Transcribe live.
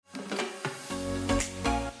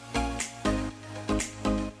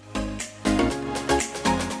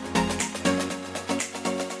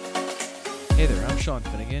Sean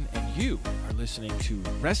Finnegan, and you are listening to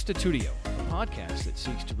Restitutio, a podcast that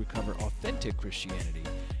seeks to recover authentic Christianity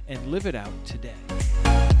and live it out today.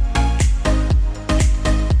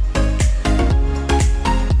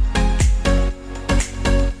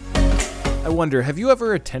 I wonder, have you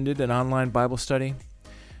ever attended an online Bible study?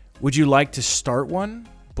 Would you like to start one,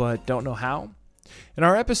 but don't know how? In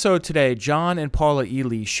our episode today, John and Paola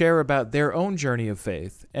Ely share about their own journey of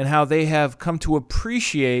faith and how they have come to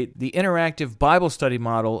appreciate the interactive Bible study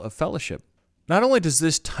model of fellowship. Not only does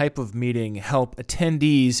this type of meeting help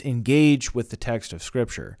attendees engage with the text of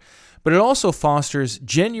Scripture, but it also fosters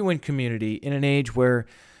genuine community in an age where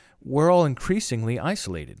we're all increasingly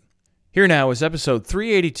isolated. Here now is episode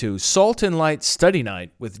 382, Salt and Light Study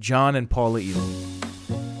Night with John and Paola Ely.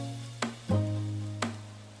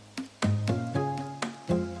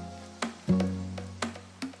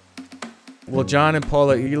 Well, John and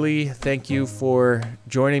Paola Ely, thank you for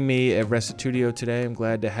joining me at Restitutio today. I'm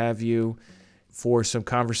glad to have you for some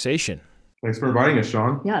conversation. Thanks for inviting us,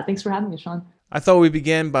 Sean. Yeah, thanks for having us, Sean. I thought we'd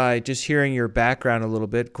begin by just hearing your background a little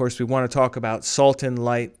bit. Of course, we want to talk about Salt and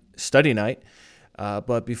Light Study Night.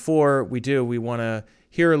 But before we do, we want to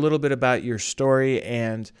hear a little bit about your story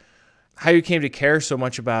and how you came to care so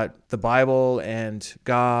much about the Bible and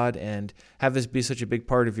God and have this be such a big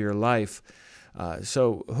part of your life.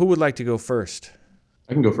 So who would like to go first?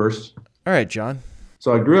 I can go first. All right, John.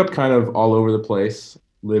 So I grew up kind of all over the place,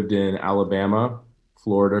 lived in Alabama,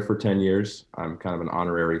 Florida for 10 years. I'm kind of an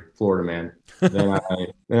honorary Florida man.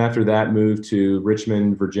 Then after that, moved to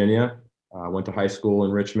Richmond, Virginia. Went to high school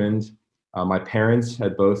in Richmond. My parents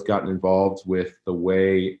had both gotten involved with the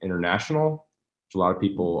Way International, which a lot of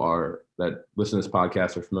people that listen to this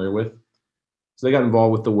podcast are familiar with. So they got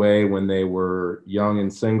involved with the Way when they were young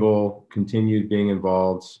and single, continued being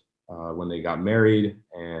involved when they got married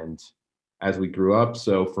and as we grew up.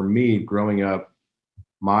 So for me, growing up,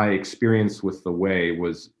 my experience with the Way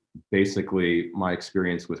was basically my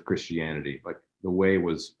experience with Christianity. Like the Way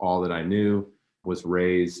was all that I knew, was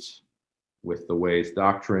raised with the Way's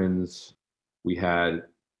doctrines. We had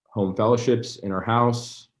home fellowships in our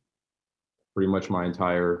house pretty much my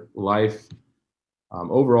entire life.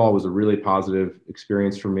 Overall, it was a really positive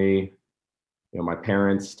experience for me. You know, my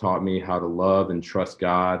parents taught me how to love and trust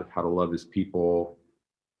God, how to love his people.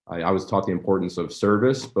 I was taught the importance of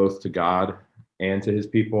service, both to God and to his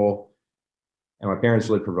people. And my parents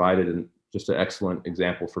really provided just an excellent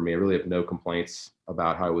example for me. I really have no complaints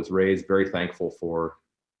about how I was raised. Very thankful for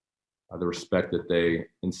the respect that they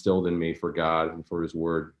instilled in me for God and for his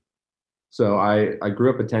word. So I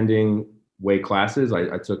grew up attending Way classes.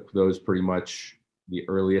 I took those pretty much the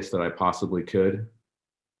earliest that I possibly could.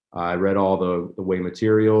 I read all the Way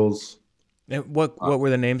materials. And what were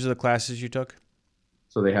the names of the classes you took?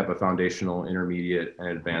 So they have a foundational, intermediate, and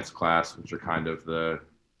advanced class, which are kind of the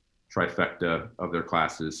trifecta of their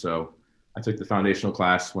classes. So I took the foundational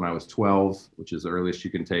class when I was 12, which is the earliest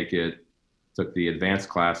you can take it. Took the advanced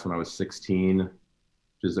class when I was 16, which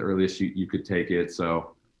is the earliest you could take it.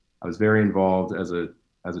 So I was very involved as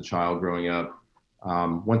a child growing up.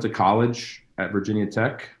 Went to college at Virginia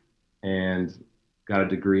Tech and got a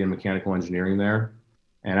degree in mechanical engineering there.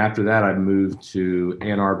 And after that, I moved to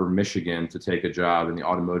Ann Arbor, Michigan to take a job in the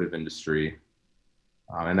automotive industry.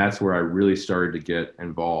 And that's where I really started to get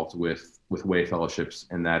involved with Way fellowships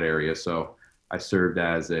in that area. So I served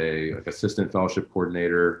as a assistant fellowship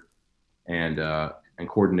coordinator and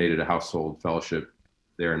coordinated a household fellowship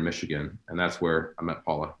there in Michigan. And that's where I met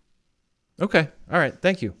Paola. Okay. All right.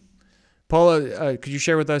 Thank you. Paola, could you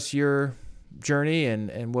share with us your journey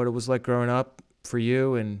and what it was like growing up for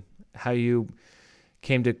you and how you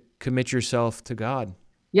came to commit yourself to God?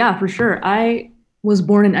 Yeah, for sure. I was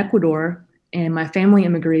born in Ecuador and my family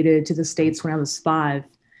immigrated to the States when I was 5.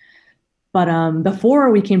 But before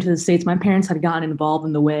we came to the States, my parents had gotten involved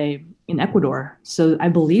in the Way in Ecuador. So I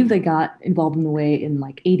believe they got involved in the Way in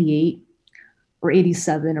like 88 or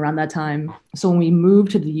 87, around that time. So when we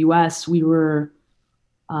moved to the US, we were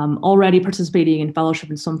already participating in fellowship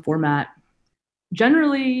in some format.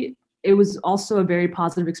 Generally, it was also a very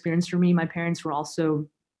positive experience for me. My parents were also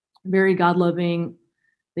very God-loving.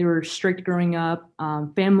 They were strict growing up.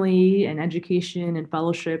 Family and education and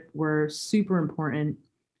fellowship were super important.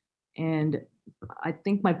 And I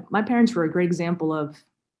think my parents were a great example of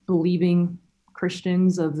believing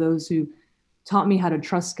Christians, of those who taught me how to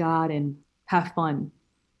trust God and have fun.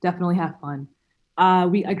 Definitely have fun.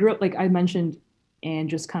 I grew up, like I mentioned, and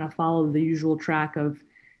just kind of followed the usual track of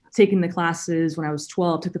taking the classes. When I was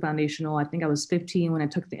 12, took the foundational. I think I was 15 when I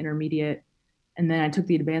took the intermediate. And then I took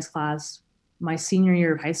the advanced class my senior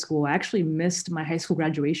year of high school. I actually missed my high school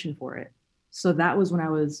graduation for it. So that was when I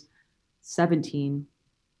was 17.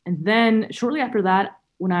 And then shortly after that,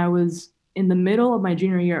 when I was in the middle of my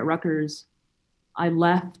junior year at Rutgers, I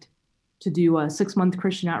left to do a 6-month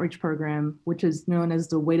Christian outreach program, which is known as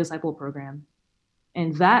the Way Disciple program.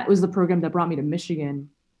 And that was the program that brought me to Michigan.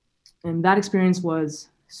 And that experience was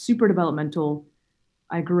super developmental.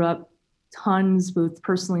 I grew up tons, both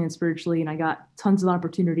personally and spiritually, and I got tons of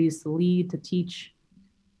opportunities to lead, to teach,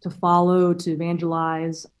 to follow, to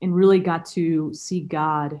evangelize, and really got to see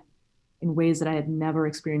God in ways that I had never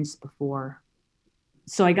experienced before.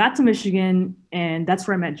 So I got to Michigan, and that's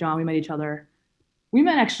where I met John. We met each other. We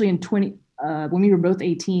met actually when we were both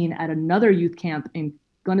 18 at another youth camp in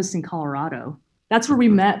Gunnison, Colorado. That's where we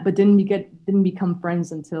met, but didn't become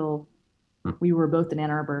friends until we were both in Ann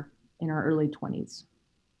Arbor in our early 20s.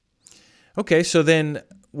 Okay, so then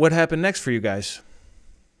what happened next for you guys?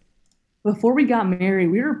 Before we got married,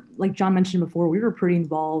 we were, like John mentioned before, we were pretty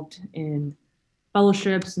involved in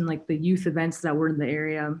fellowships and like the youth events that were in the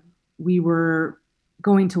area. We were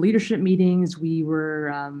going to leadership meetings. We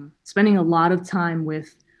were spending a lot of time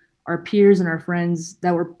with our peers and our friends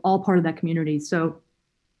that were all part of that community. So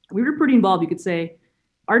we were pretty involved, you could say.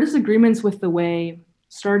 Our disagreements with the way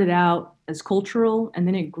started out as cultural, and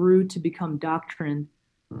then it grew to become doctrine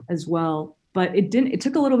as well. But it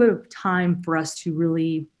took a little bit of time for us to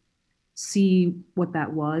really see what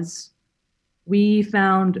that was. We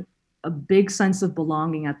found a big sense of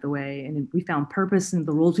belonging at the Way, and we found purpose in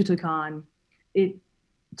the roles we took on. It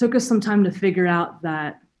took us some time to figure out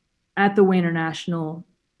that at the Way International,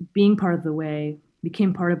 being part of the Way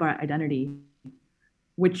became part of our identity,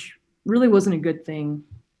 which really wasn't a good thing.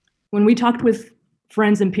 When we talked with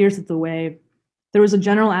friends and peers at the Way, there was a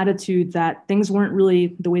general attitude that things weren't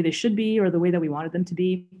really the way they should be or the way that we wanted them to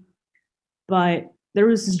be. But there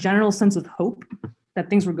was this general sense of hope that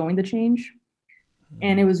things were going to change.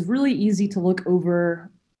 And it was really easy to look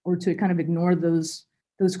over or to kind of ignore those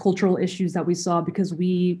cultural issues that we saw because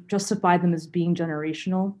we justified them as being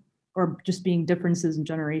generational or just being differences in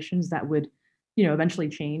generations that would, eventually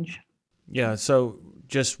change. Yeah, so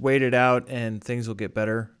just wait it out and things will get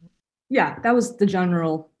better. Yeah, that was the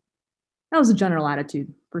general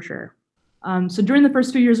attitude for sure. So during the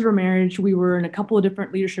first few years of our marriage, we were in a couple of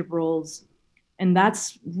different leadership roles. And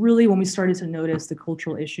that's really when we started to notice the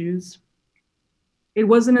cultural issues. It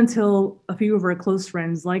wasn't until a few of our close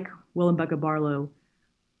friends, like Will and Becca Barlow,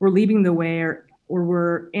 were leaving the Way or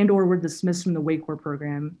were dismissed from the Way Corps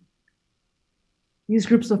program. These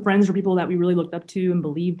groups of friends were people that we really looked up to and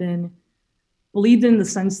believed in the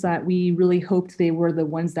sense that we really hoped they were the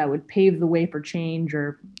ones that would pave the way for change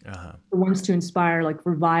or the ones to inspire like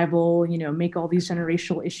revival, make all these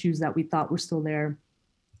generational issues that we thought were still there.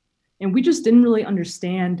 And we just didn't really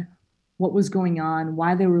understand what was going on,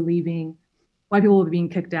 why they were leaving, why people were being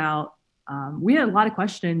kicked out. We had a lot of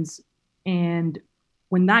questions. And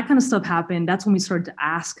when that kind of stuff happened, that's when we started to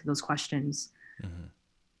ask those questions. Mm-hmm.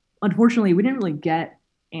 Unfortunately, we didn't really get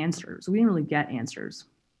answers.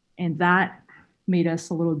 And that made us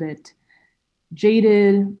a little bit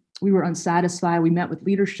jaded. We were unsatisfied. We met with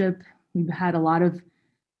leadership. We've had a lot of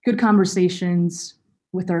good conversations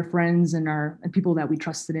with our friends and people that we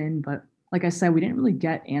trusted in. But like I said, we didn't really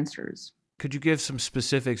get answers. Could you give some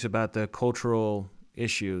specifics about the cultural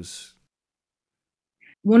issues?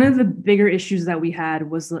 One of the bigger issues that we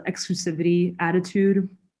had was the exclusivity attitude,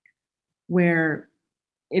 where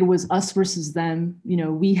it was us versus them.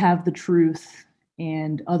 We have the truth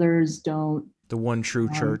and others don't. The one true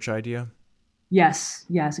church idea? Yes,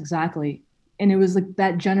 exactly. And it was like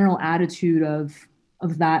that general attitude of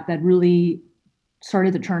that really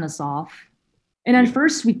started to turn us off. And at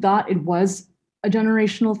first we thought it was a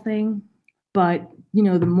generational thing, but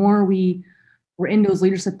the more we were in those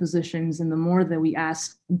leadership positions and the more that we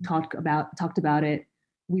talked about it,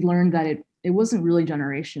 we learned that it wasn't really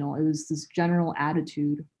generational. It was this general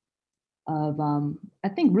attitude of, I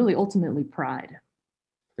think really ultimately pride.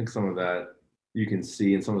 I think some of that you can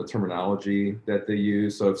see in some of the terminology that they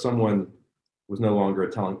use. So if someone was no longer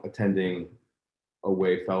attending a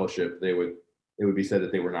Way fellowship, it would be said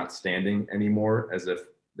that they were not standing anymore, as if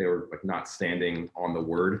they were like not standing on the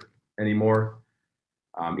word anymore.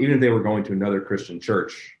 Even if they were going to another Christian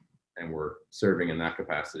church and were serving in that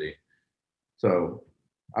capacity. So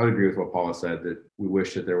I would agree with what Paula said, that we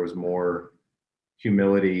wish that there was more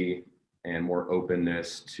humility and more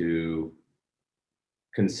openness to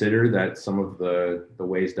consider that some of the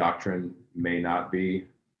Way's doctrine may not be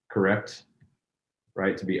correct,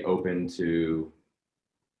 right? To be open to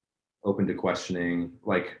questioning,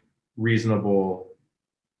 like reasonable,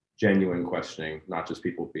 genuine questioning, not just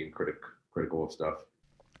people being critical of stuff.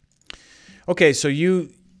 Okay, so you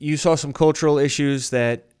saw some cultural issues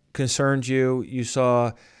that concerned you. You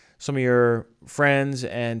saw some of your friends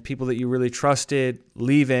and people that you really trusted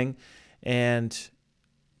leaving. And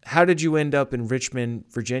how did you end up in Richmond,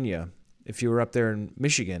 Virginia, if you were up there in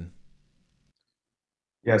Michigan?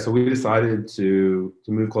 Yeah, so we decided to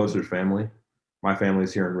move closer to family. My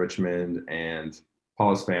family's here in Richmond, and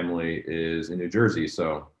Paula's family is in New Jersey.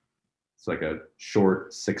 So it's like a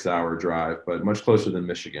short 6-hour drive, but much closer than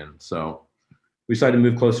Michigan. So we decided to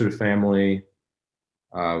move closer to family.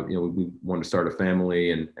 We wanted to start a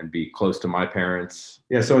family and be close to my parents.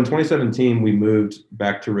 Yeah, so in 2017, we moved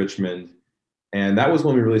back to Richmond. And that was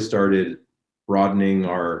when we really started broadening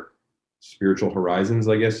our spiritual horizons,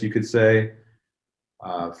 I guess you could say.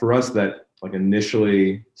 For us, that like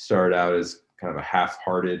initially started out as kind of a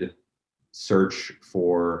half-hearted search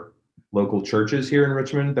for local churches here in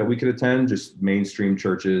Richmond that we could attend, just mainstream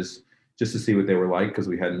churches, just to see what they were like, because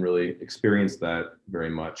we hadn't really experienced that very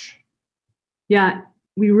much. Yeah,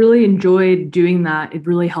 we really enjoyed doing that. It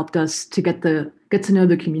really helped us to get to know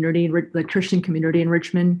the community, the Christian community in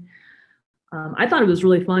Richmond. I thought it was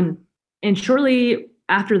really fun. And shortly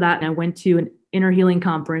after that, I went to an inner healing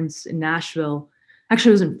conference in Nashville. Actually,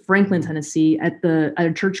 it was in Franklin, Tennessee, at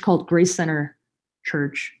a church called Grace Center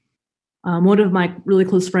Church. One of my really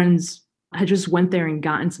close friends had just went there and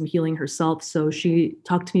gotten some healing herself. So she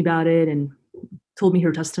talked to me about it and told me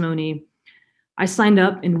her testimony. I signed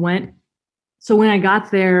up and went. So when I got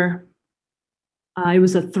there, it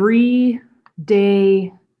was a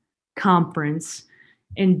 3-day conference.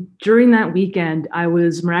 And during that weekend, I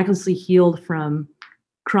was miraculously healed from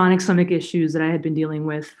chronic stomach issues that I had been dealing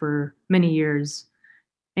with for many years.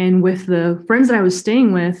 And with the friends that I was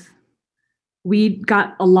staying with, we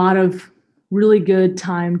got a lot of really good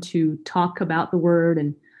time to talk about the word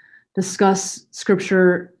and discuss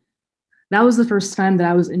scripture. That was the first time that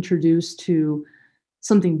I was introduced to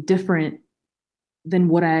something different than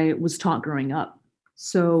what I was taught growing up.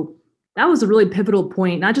 So that was a really pivotal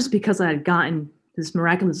point, not just because I had gotten this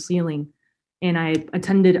miraculous healing and I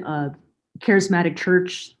attended a charismatic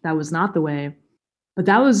church that was not the way, but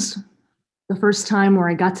that was the first time where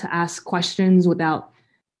I got to ask questions without,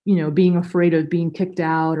 being afraid of being kicked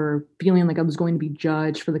out or feeling like I was going to be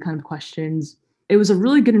judged for the kind of questions. It was a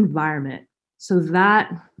really good environment. So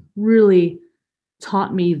that really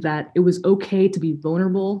taught me that it was okay to be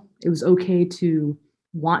vulnerable. It was okay to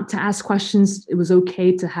want to ask questions. It was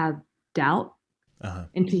okay to have doubt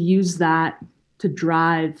and to use that to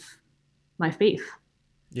drive my faith.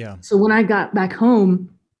 Yeah. So when I got back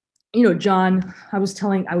home, John, I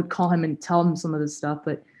would call him and tell him some of this stuff.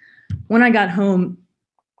 But when I got home,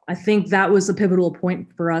 I think that was a pivotal point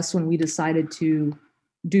for us when we decided to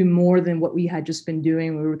do more than what we had just been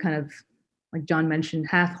doing. We were kind of, like John mentioned,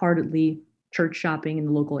 half-heartedly church shopping in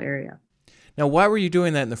the local area. Now, why were you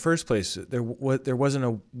doing that in the first place? There wasn't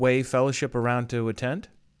a way fellowship around to attend?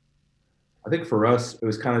 I think for us, it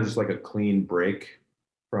was kind of just like a clean break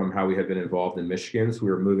from how we had been involved in Michigan. So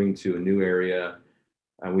we were moving to a new area,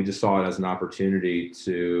 and we just saw it as an opportunity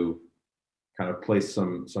to kind of place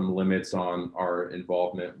some limits on our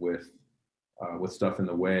involvement with stuff in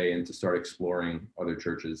the way and to start exploring other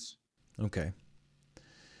churches. Okay.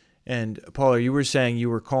 And Paula, you were saying you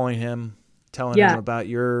were calling him, telling him about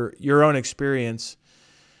your own experience.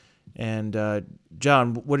 And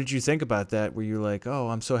John, what did you think about that? Were you like, oh,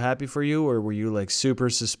 I'm so happy for you? Or were you like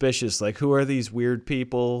super suspicious? Like, who are these weird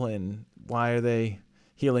people and why are they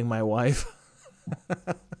healing my wife?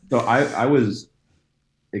 So I was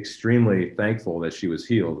extremely thankful that she was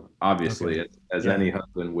healed, obviously, as any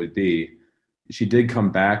husband would be. She did come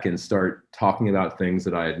back and start talking about things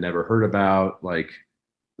that I had never heard about, like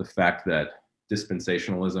the fact that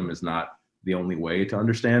dispensationalism is not the only way to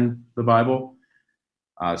understand the Bible.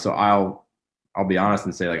 So I'll be honest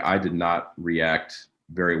and say, like, I did not react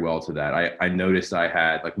very well to that. I noticed I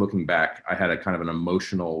had, like, looking back, I had a kind of an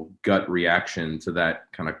emotional gut reaction to that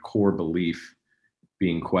kind of core belief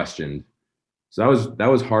being questioned. So that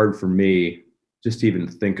was hard for me just to even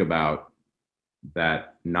think about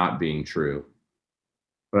that not being true.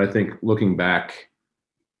 But I think looking back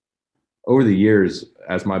over the years,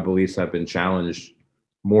 as my beliefs have been challenged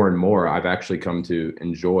more and more, I've actually come to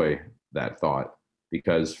enjoy that thought,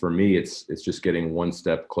 because for me, it's just getting one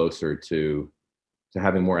step closer to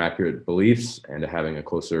having more accurate beliefs and to having a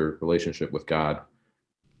closer relationship with God.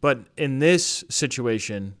 But in this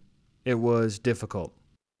situation, it was difficult.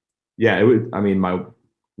 Yeah, my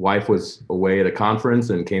wife was away at a conference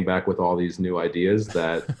and came back with all these new ideas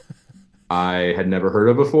that I had never heard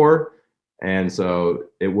of before. And so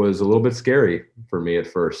it was a little bit scary for me at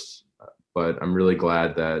first, but I'm really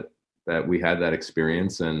glad that we had that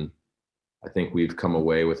experience. And I think we've come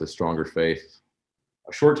away with a stronger faith.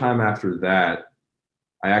 a short time after that,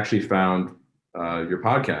 I actually found your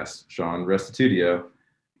podcast, Sean Restitutio.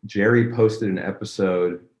 Jerry posted an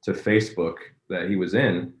episode to Facebook that he was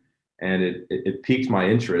in, and it piqued my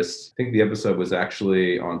interest. I think the episode was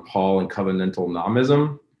actually on Paul and covenantal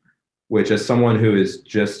nomism, which, as someone who is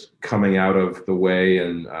just coming out of the way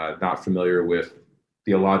and not familiar with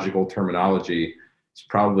theological terminology, it's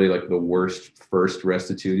probably like the worst first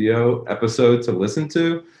Restitutio episode to listen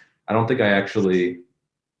to. I don't think I actually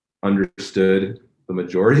understood the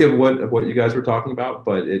majority of what you guys were talking about,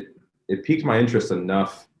 but it piqued my interest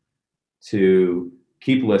enough to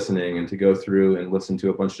keep listening and to go through and listen to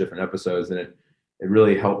a bunch of different episodes. And it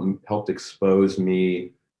really helped expose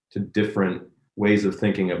me to different ways of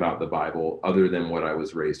thinking about the Bible other than what I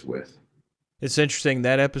was raised with. It's interesting,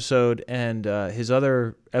 that episode and his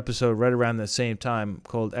other episode right around the same time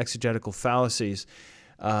called Exegetical Fallacies.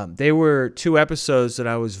 They were two episodes that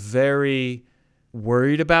I was very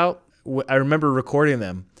worried about. I remember recording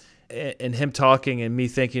them and him talking and me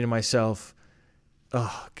thinking to myself,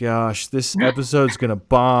 oh gosh, this episode's going to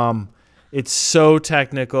bomb. It's so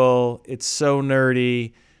technical. It's so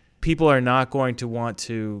nerdy. People are not going to want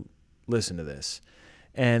to listen to this.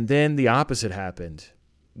 And then the opposite happened.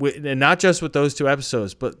 And not just with those two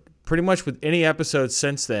episodes, but pretty much with any episode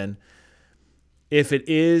since then. If it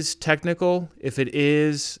is technical, if it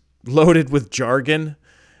is loaded with jargon,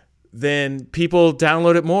 then people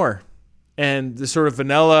download it more. And the sort of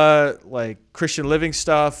vanilla, like Christian living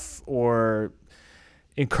stuff or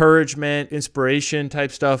encouragement, inspiration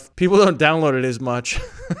type stuff, people don't download it as much.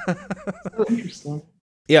 So interesting.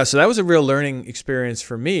 Yeah, so that was a real learning experience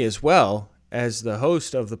for me as well as the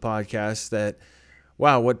host of the podcast, that,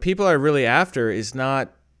 wow, what people are really after is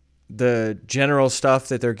not the general stuff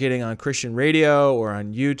that they're getting on Christian radio or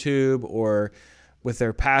on YouTube or with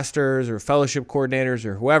their pastors or fellowship coordinators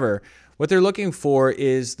or whoever. What they're looking for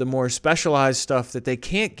is the more specialized stuff that they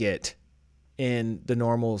can't get in the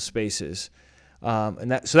normal spaces. So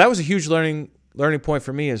that was a huge learning point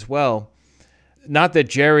for me as well. Not that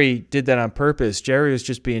Jerry did that on purpose. Jerry was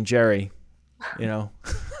just being Jerry, you know.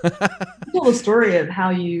 Tell the story of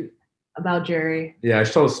about Jerry. Yeah, I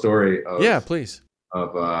should tell a story of, yeah, please.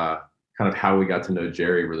 Of kind of how we got to know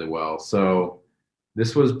Jerry really well. So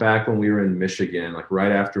this was back when we were in Michigan, like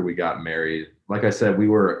right after we got married. Like I said, we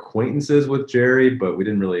were acquaintances with Jerry, but we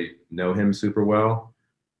didn't really know him super well.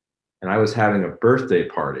 And I was having a birthday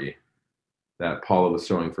party that Paula was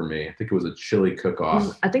throwing for me. I think it was a chili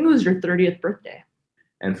cook-off. I think it was your 30th birthday.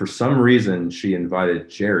 And for some reason, she invited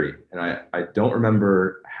Jerry. And I don't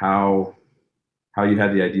remember how you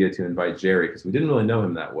had the idea to invite Jerry, because we didn't really know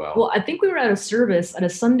him that well. Well, I think we were at a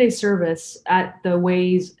Sunday service at the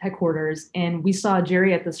Ways headquarters, and we saw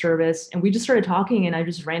Jerry at the service, and we just started talking, and I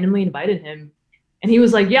just randomly invited him. And he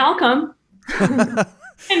was like, yeah, I'll come.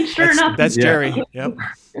 And sure enough. That's Jerry. Yep.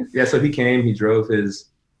 Yeah, so he came, he drove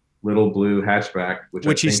his little blue hatchback,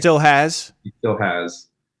 which he still has. He still has.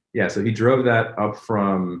 Yeah, so he drove that up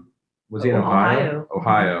from, was he in Ohio?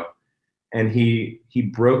 Ohio. And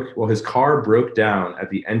his car broke down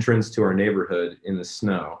at the entrance to our neighborhood in the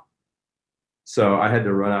snow. So I had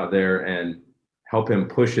to run out there and help him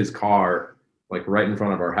push his car like right in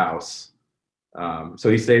front of our house.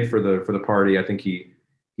 So he stayed for the party. I think he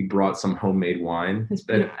brought some homemade wine. I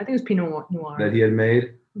think it was Pinot Noir that he had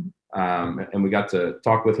made. And we got to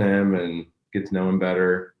talk with him and get to know him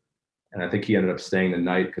better. And I think he ended up staying the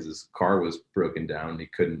night because his car was broken down. He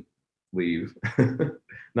couldn't leave.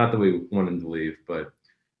 Not that we wanted him to leave, but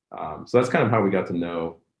so that's kind of how we got to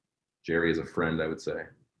know Jerry as a friend, I would say.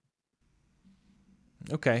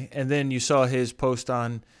 Okay. And then you saw his post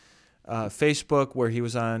on Facebook where he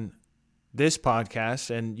was on this podcast,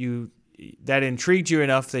 and that intrigued you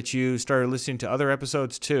enough that you started listening to other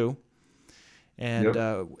episodes too. And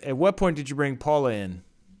yep. At what point did you bring Paula in?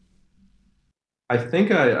 I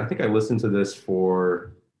think I listened to this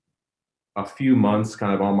for a few months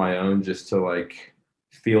kind of on my own, just to like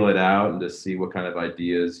feel it out and to see what kind of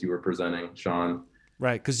ideas you were presenting, Sean.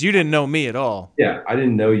 Right, because you didn't know me at all. Yeah, I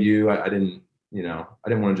didn't know you. I didn't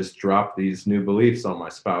want to just drop these new beliefs on my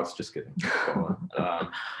spouse. Just kidding.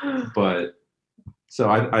 But so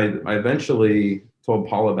I eventually told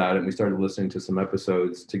Paul about it, and we started listening to some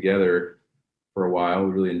episodes together for a while.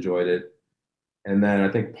 We really enjoyed it. And then I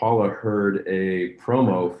think Paula heard a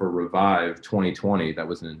promo for Revive 2020. That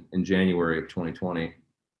was in January of 2020.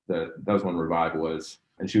 That was when Revive was.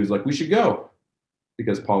 And she was like, we should go,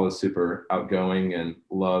 because Paula's super outgoing and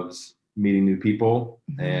loves meeting new people.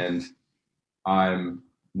 Mm-hmm. And I'm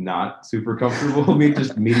not super comfortable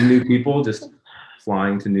just meeting new people, just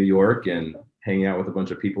flying to New York and hanging out with a bunch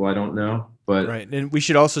of people I don't know. But right. And we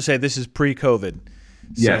should also say this is pre-COVID.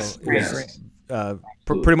 Yes, So it was yes.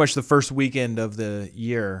 pretty much the first weekend of the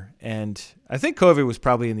year. And I think COVID was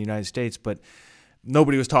probably in the United States, but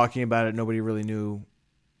nobody was talking about it. Nobody really knew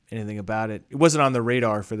anything about it. It wasn't on the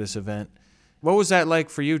radar for this event. What was that like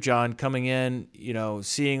for you, John, coming in,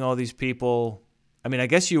 seeing all these people? I mean, I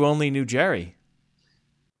guess you only knew Jerry.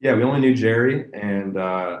 Yeah, we only knew Jerry, and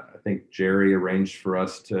I think Jerry arranged for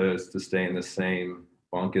us to stay in the same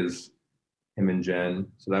bunk as him and Jen.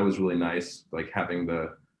 So that was really nice, like having the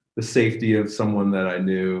safety of someone that I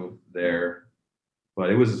knew there.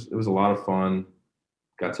 But it was a lot of fun.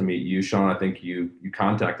 Got to meet you, Sean. I think you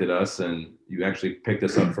contacted us and you actually picked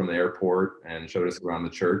us up from the airport and showed us around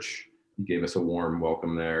the church. You gave us a warm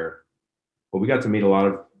welcome there. But we got to meet a lot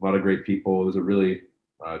of great people. It was a really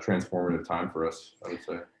transformative time for us, I would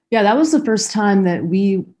say. Yeah, that was the first time that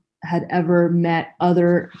we had ever met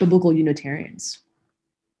other biblical Unitarians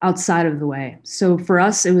outside of the way. So for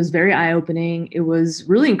us, it was very eye-opening. It was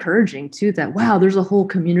really encouraging too, that wow, there's a whole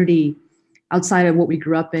community outside of what we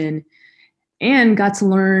grew up in, and got to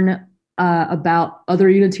learn about other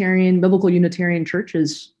biblical Unitarian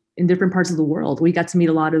churches in different parts of the world. We got to meet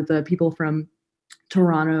a lot of the people from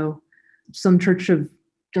Toronto, some Church of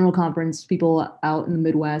General Conference people out in the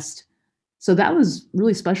Midwest. So that was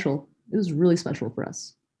really special. It was really special for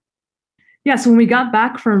us. Yeah, so when we got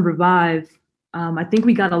back from Revive, I think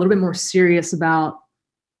we got a little bit more serious about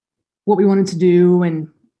what we wanted to do and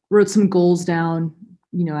wrote some goals down,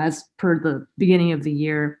 as per the beginning of the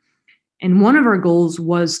year. And one of our goals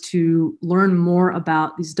was to learn more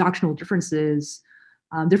about these doctrinal differences,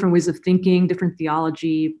 different ways of thinking, different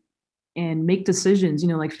theology, and make decisions,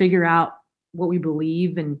 like figure out what we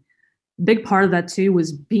believe. And a big part of that too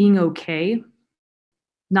was being okay,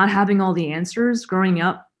 not having all the answers. Growing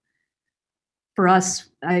up, for us,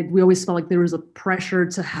 we always felt like there was a pressure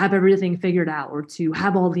to have everything figured out or to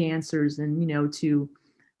have all the answers and, to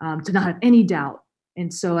not have any doubt.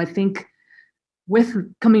 And so I think with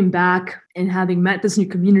coming back and having met this new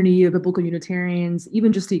community of biblical Unitarians,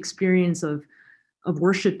 even just the experience of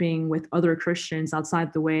worshiping with other Christians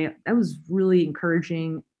outside the way, that was really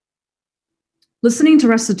encouraging. Listening to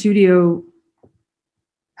Restitutio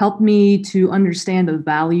helped me to understand the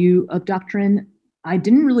value of doctrine.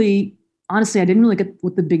 Honestly, I didn't really get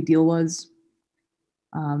what the big deal was,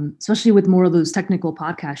 especially with more of those technical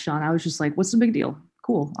podcasts, Sean. I was just like, what's the big deal?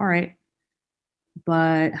 Cool. All right.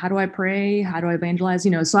 But how do I pray? How do I evangelize?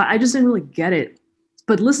 So I just didn't really get it.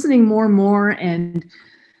 But listening more and more and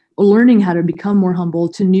learning how to become more humble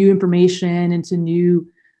to new information and to new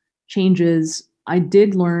changes, I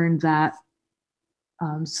did learn that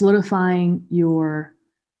solidifying your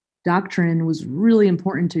doctrine was really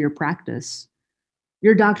important to your practice.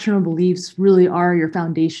 Your doctrinal beliefs really are your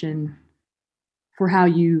foundation for how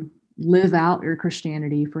you live out your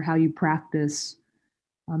Christianity, for how you practice,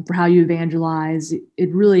 for how you evangelize.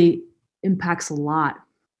 It really impacts a lot.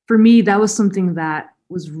 For me, that was something that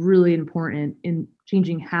was really important in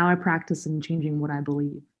changing how I practice and changing what I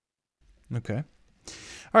believe. Okay.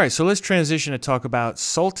 All right, so let's transition to talk about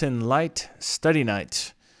Sultan Light Study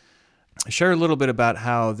Night. Share a little bit about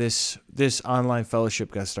how this online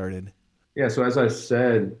fellowship got started. Yeah, so as I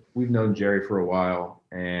said, we've known Jerry for a while,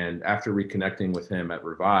 and after reconnecting with him at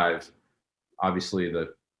Revive, obviously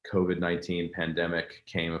the COVID-19 pandemic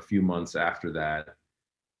came a few months after that.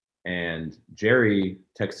 And Jerry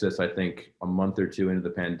texted us, I think, a month or two into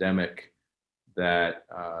the pandemic that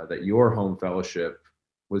your home fellowship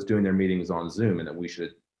was doing their meetings on Zoom and that we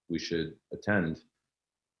should attend.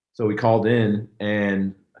 So we called in,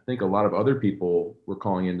 and I think a lot of other people were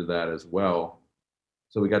calling into that as well.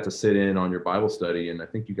 So we got to sit in on your Bible study, and I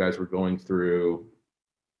think you guys were going through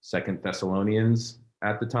 2 Thessalonians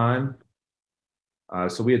at the time.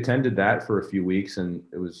 So we attended that for a few weeks, and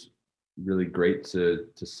it was really great to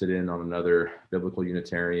sit in on another biblical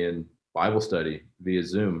Unitarian Bible study via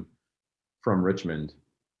Zoom from Richmond.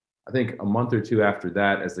 I think a month or two after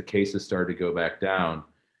that, as the cases started to go back down,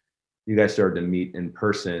 you guys started to meet in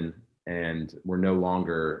person, and we're no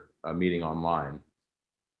longer meeting online.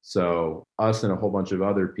 So us and a whole bunch of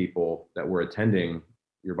other people that were attending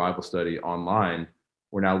your Bible study online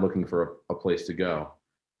were now looking for a place to go.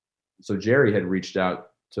 So Jerry had reached out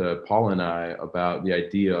to Paula and I about the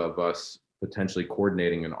idea of us potentially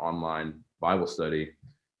coordinating an online Bible study.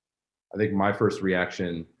 I think my first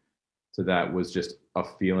reaction to that was just a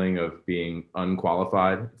feeling of being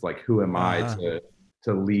unqualified. It's like, who am I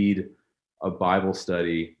to lead a Bible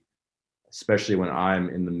study, especially when I'm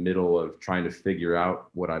in the middle of trying to figure out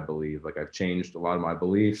what I believe. Like, I've changed a lot of my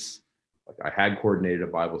beliefs. Like, I had coordinated a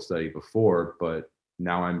Bible study before, but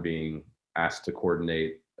now I'm being asked to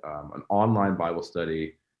coordinate an online Bible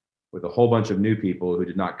study with a whole bunch of new people who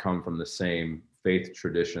did not come from the same faith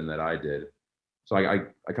tradition that I did. So I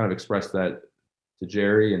kind of expressed that to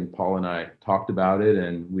Jerry, and Paul and I talked about it,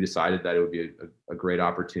 and we decided that it would be a great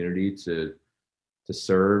opportunity to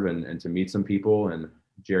serve and to meet some people. And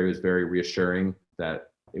Jerry was very reassuring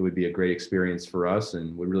that it would be a great experience for us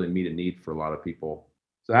and would really meet a need for a lot of people.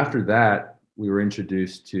 So after that, we were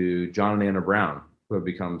introduced to John and Anna Brown, who have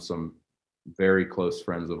become some very close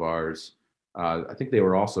friends of ours. I think they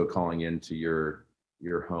were also calling into your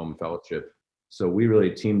home fellowship. So we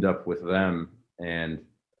really teamed up with them, and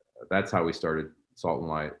that's how we started Salt and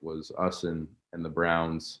Light, was us and the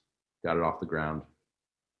Browns got it off the ground.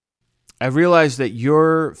 I realized that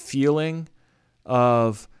your feeling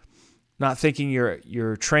of not thinking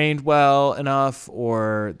you're trained well enough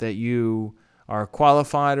or that you are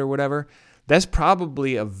qualified or whatever, that's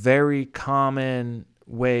probably a very common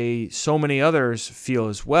way so many others feel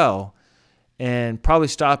as well, and probably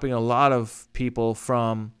stopping a lot of people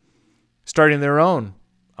from starting their own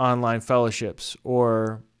online fellowships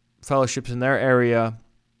or fellowships in their area.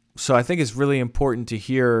 So I think it's really important to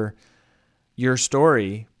hear your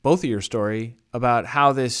story, both of your story, about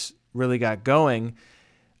how this really got going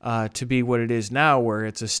to be what it is now, where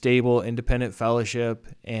it's a stable, independent fellowship,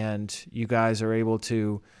 and you guys are able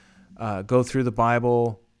to go through the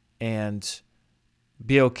Bible and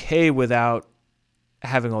be okay without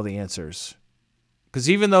having all the answers. Because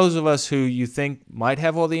even those of us who you think might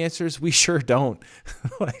have all the answers, we sure don't.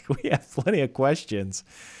 Like, we have plenty of questions.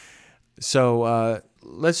 So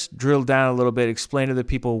let's drill down a little bit, explain to the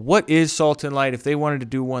people, what is Salt and Light if they wanted to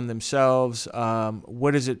do one themselves?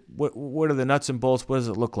 What is it? What are the nuts and bolts? What does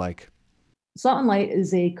it look like? Salt and Light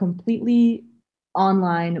is a completely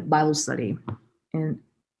online Bible study. And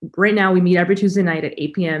right now we meet every Tuesday night at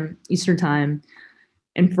 8 p.m. Eastern Time.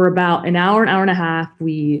 And for about an hour and a half,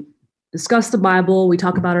 we discuss the Bible, we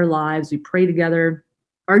talk about our lives, we pray together.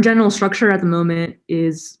 Our general structure at the moment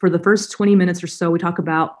is, for the first 20 minutes or so, we talk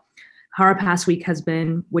about how our past week has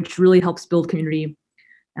been, which really helps build community.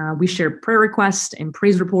 We share prayer requests and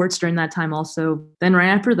praise reports during that time also. Then right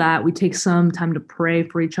after that, we take some time to pray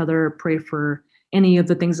for each other, pray for any of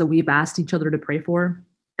the things that we've asked each other to pray for.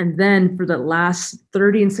 And then for the last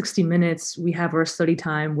 30 and 60 minutes, we have our study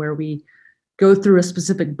time where we go through a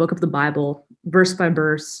specific book of the Bible, verse by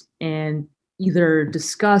verse, and either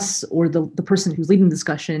discuss, or the person who's leading the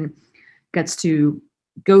discussion gets to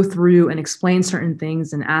go through and explain certain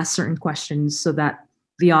things and ask certain questions so that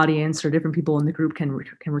the audience or different people in the group can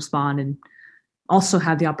respond and also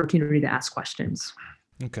have the opportunity to ask questions.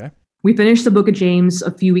 Okay. We finished the book of James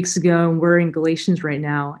a few weeks ago, and we're in Galatians right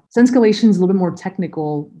now. Since Galatians is a little bit more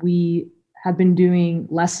technical, we have been doing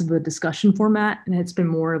less of a discussion format, and it's been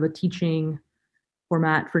more of a teaching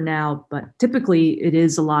format for now. But typically, it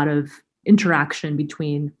is a lot of interaction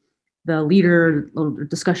between the leader, or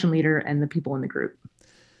discussion leader, and the people in the group.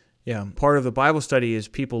 Yeah, part of the Bible study is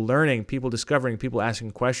people learning, people discovering, people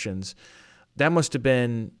asking questions. That must have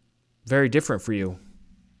been very different for you.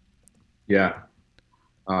 Yeah.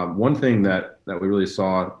 One thing that we really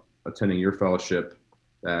saw attending your fellowship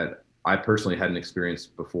that I personally hadn't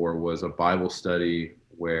experienced before was a Bible study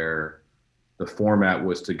where the format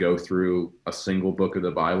was to go through a single book of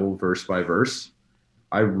the Bible verse by verse.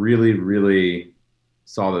 I really, really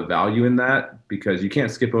saw the value in that, because you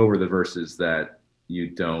can't skip over the verses that you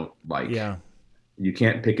don't like. Yeah. You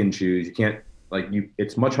can't pick and choose. You can't,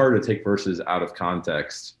 it's much harder to take verses out of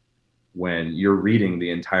context when you're reading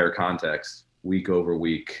the entire context week over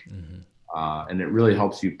week. Mm-hmm. And it really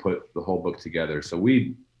helps you put the whole book together. So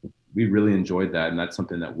we really enjoyed that. And that's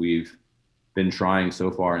something that we've been trying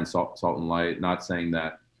so far in Salt and Light, not saying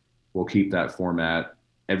that we'll keep that format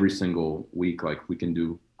every single week. Like, we can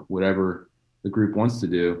do whatever the group wants to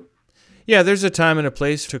do. Yeah, there's a time and a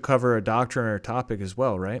place to cover a doctrine or a topic as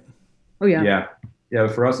well, right? Oh, yeah. Yeah.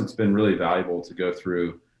 For us, it's been really valuable to go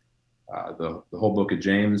through the whole book of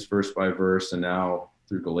James, verse by verse, and now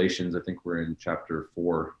through Galatians. I think we're in chapter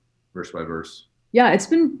 4, verse by verse. Yeah, it's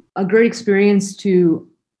been a great experience to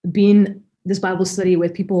be in this Bible study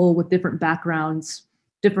with people with different backgrounds,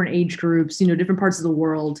 different age groups, different parts of the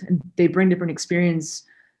world, and they bring different experience.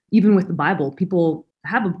 Even with the Bible, people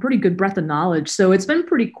have a pretty good breadth of knowledge. So it's been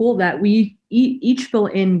pretty cool that we each fill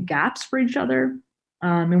in gaps for each other.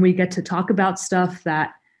 And we get to talk about stuff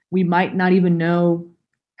that we might not even know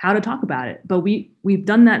how to talk about it. But we've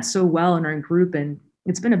done that so well in our group, and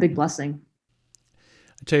it's been a big blessing.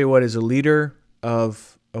 I tell you what, as a leader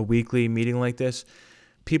of a weekly meeting like this,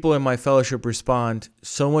 people in my fellowship respond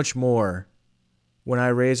so much more when I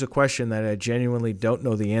raise a question that I genuinely don't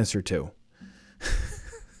know the answer to.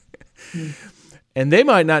 And they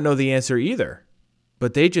might not know the answer either,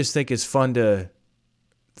 but they just think it's fun to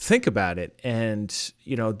think about it. And,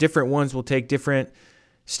 different ones will take different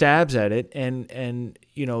stabs at it. And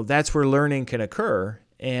that's where learning can occur.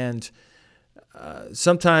 And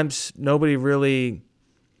sometimes nobody really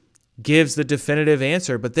gives the definitive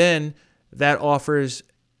answer, but then that offers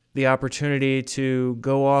the opportunity to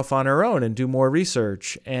go off on our own and do more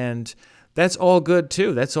research. And that's all good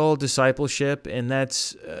too. That's all discipleship. And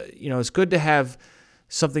that's, it's good to have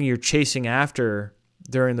something you're chasing after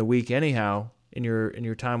during the week anyhow, in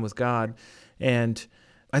your time with God. And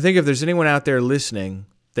I think if there's anyone out there listening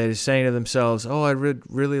that is saying to themselves, oh, I'd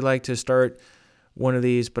really like to start one of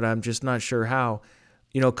these, but I'm just not sure how,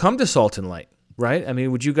 come to Salt and Light, right? I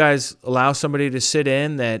mean, would you guys allow somebody to sit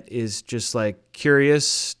in that is just like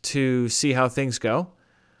curious to see how things go?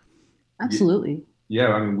 Absolutely. Yeah,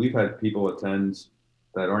 I mean, we've had people attend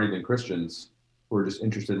that aren't even Christians who are just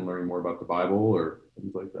interested in learning more about the Bible or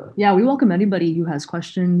things like that. Yeah, we welcome anybody who has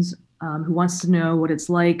questions, who wants to know what it's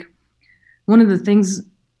like. One of the things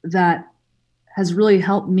that has really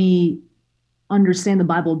helped me understand the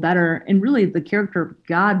Bible better and really the character of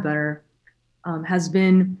God better has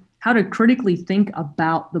been how to critically think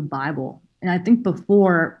about the Bible. And I think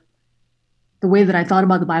before, the way that I thought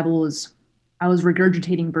about the Bible was I was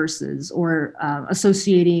regurgitating verses or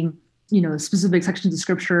associating, specific sections of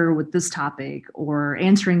scripture with this topic or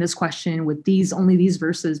answering this question with only these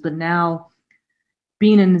verses. But now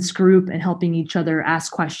being in this group and helping each other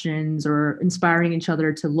ask questions or inspiring each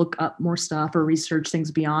other to look up more stuff or research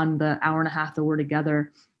things beyond the hour and a half that we're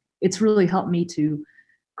together, it's really helped me to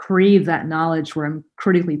crave that knowledge where I'm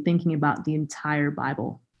critically thinking about the entire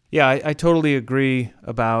Bible. Yeah, I totally agree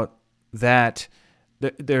about that.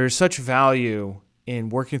 There's such value in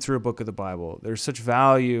working through a book of the Bible. There's such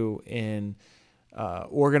value in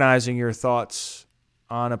organizing your thoughts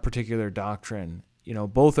on a particular doctrine.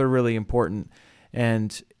 Both are really important.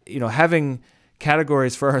 And, having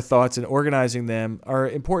categories for our thoughts and organizing them are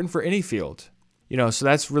important for any field. So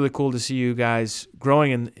that's really cool to see you guys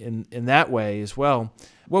growing in that way as well.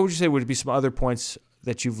 What would you say would be some other points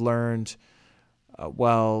that you've learned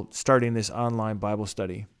while starting this online Bible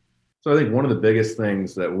study? So I think one of the biggest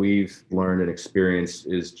things that we've learned and experienced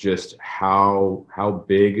is just how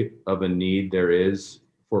big of a need there is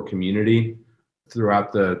for community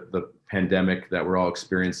throughout the pandemic that we're all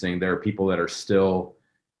experiencing. There are people that are still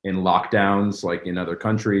in lockdowns, like in other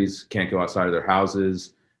countries, can't go outside of their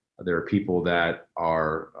houses. There are people that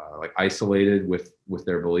are isolated with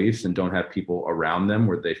their beliefs and don't have people around them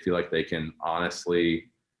where they feel like they can honestly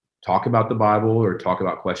talk about the Bible or talk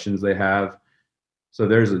about questions they have. So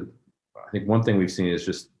I think one thing we've seen is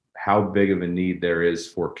just how big of a need there is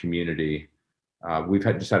for community. We've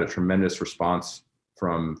just had a tremendous response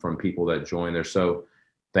from people that join. They're so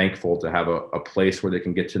thankful to have a place where they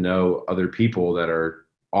can get to know other people that are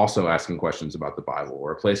also asking questions about the Bible,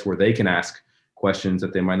 or a place where they can ask questions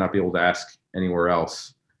that they might not be able to ask anywhere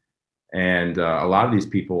else. And a lot of these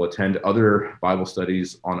people attend other Bible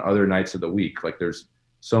studies on other nights of the week. Like, there's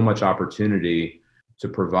so much opportunity to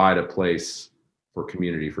provide a place for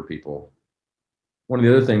community for people. One of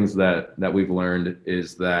the other things that we've learned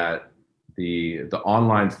is that the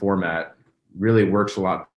online format really works a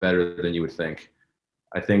lot better than you would think.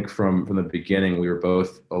 I think from the beginning, we were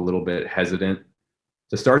both a little bit hesitant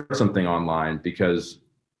to start something online because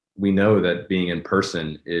we know that being in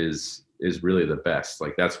person is really the best.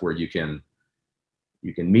 Like, that's where you can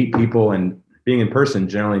meet people, and being in person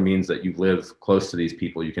generally means that you live close to these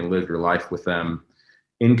people. You can live your life with them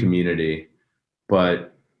in community.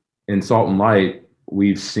 But in Salt and Light,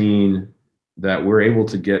 we've seen that we're able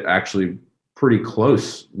to get actually pretty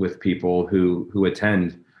close with people who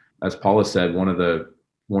attend. As Paula said, one of the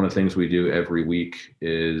things we do every week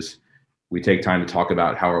is we take time to talk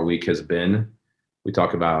about how our week has been. We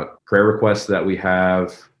talk about prayer requests that we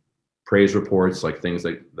have, praise reports, like things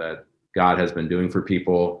that God has been doing for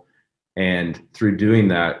people. And through doing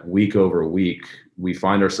that week over week, we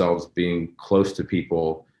find ourselves being close to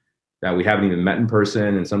people that we haven't even met in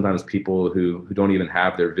person, and sometimes people who don't even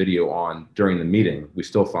have their video on during the meeting. We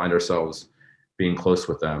still find ourselves being close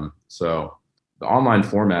with them. So the online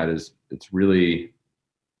format there's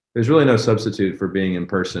really no substitute for being in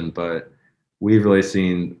person, but we've really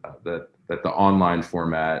seen that the online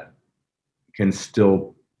format can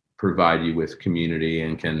still provide you with community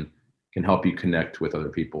and can help you connect with other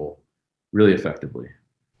people really effectively.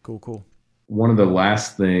 Cool. One of the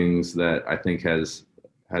last things that I think has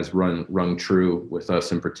rung true with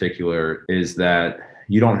us in particular is that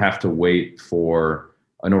you don't have to wait for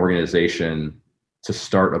an organization to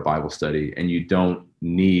start a Bible study, and you don't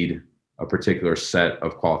need a particular set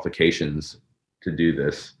of qualifications to do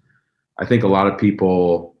this. I think a lot of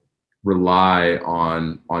people rely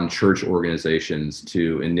on church organizations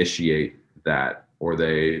to initiate that, or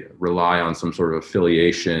they rely on some sort of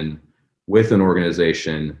affiliation with an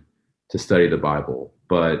organization to study the Bible.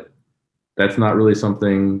 But that's not really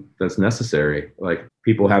something that's necessary. Like,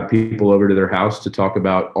 people have people over to their house to talk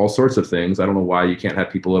about all sorts of things. I don't know why you can't have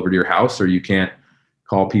people over to your house, or you can't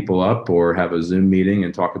call people up or have a Zoom meeting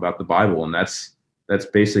and talk about the Bible. And that's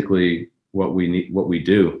basically what we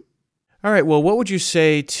do. All right. Well, what would you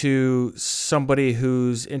say to somebody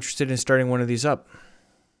who's interested in starting one of these up?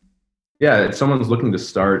 Yeah, if someone's looking to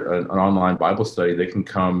start an online Bible study, they can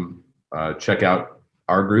come check out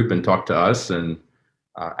our group and talk to us and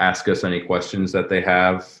ask us any questions that they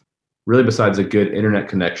have. Really, besides a good internet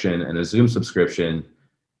connection and a Zoom subscription,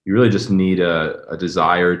 you really just need a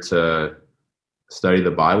desire to study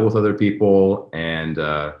the Bible with other people, and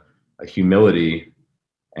a humility,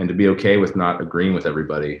 and to be okay with not agreeing with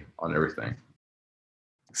everybody on everything.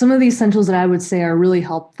 Some of the essentials that I would say are really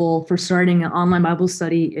helpful for starting an online Bible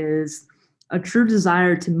study is a true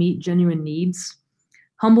desire to meet genuine needs.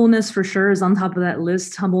 Humbleness for sure is on top of that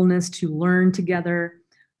list. Humbleness to learn together,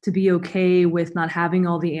 to be okay with not having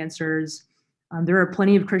all the answers. There are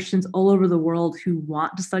plenty of Christians all over the world who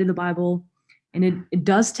want to study the Bible, and it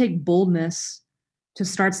does take boldness to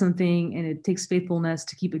start something, and it takes faithfulness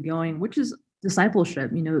to keep it going, which is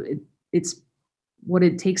discipleship. It's what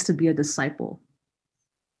it takes to be a disciple.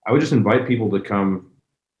 I would just invite people to come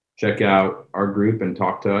check out our group and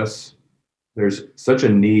talk to us. There's such a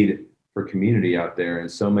need for community out there in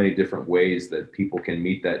so many different ways that people can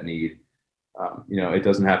meet that need. It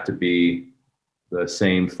doesn't have to be the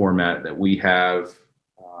same format that we have.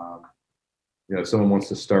 If someone wants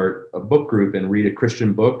to start a book group and read a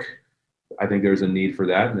Christian book, I think there's a need for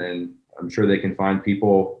that. And then I'm sure they can find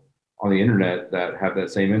people on the internet that have that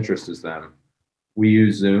same interest as them. We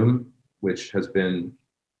use Zoom, which has been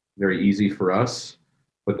very easy for us,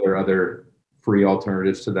 but there are other free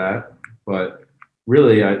alternatives to that. But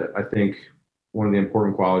really, I think one of the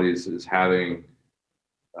important qualities is having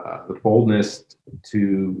the boldness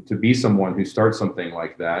to be someone who starts something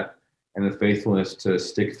like that, and the faithfulness to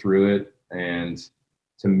stick through it, and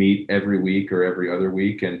to meet every week or every other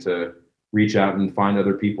week, and to reach out and find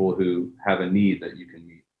other people who have a need that you can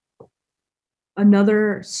meet.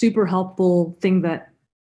 Another super helpful thing that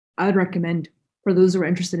I would recommend for those who are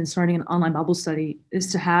interested in starting an online Bible study is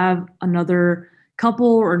to have another couple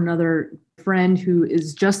or another friend who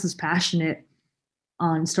is just as passionate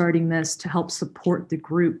on starting this to help support the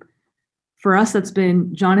group. For us, that's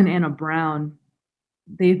been John and Anna Brown.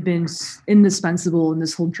 They've been indispensable in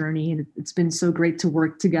this whole journey, and it's been so great to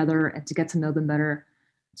work together and to get to know them better.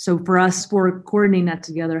 So for us, coordinating that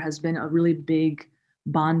together has been a really big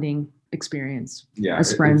bonding experience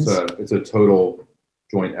as friends. It's a total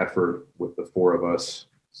joint effort with the four of us.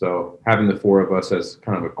 So having the four of us as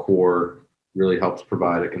kind of a core really helps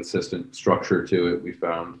provide a consistent structure to it, we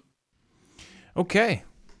found. Okay.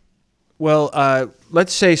 Well,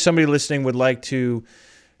 let's say somebody listening would like to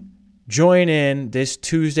join in this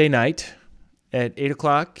Tuesday night at 8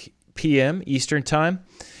 o'clock p.m. Eastern Time.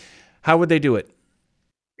 How would they do it?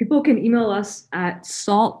 People can email us at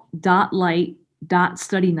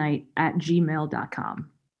salt.light.studynight@gmail.com.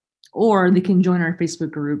 Or they can join our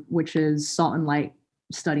Facebook group, which is Salt and Light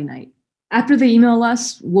Study Night. After they email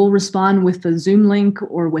us, we'll respond with the Zoom link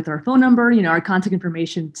or with our phone number, our contact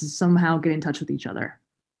information, to somehow get in touch with each other.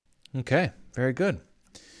 Okay, very good.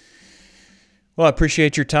 Well, I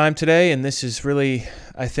appreciate your time today, and this has really,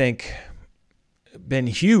 I think, been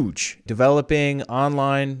huge. Developing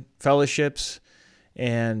online fellowships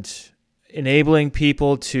and enabling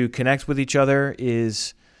people to connect with each other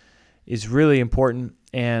is really important.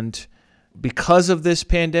 And because of this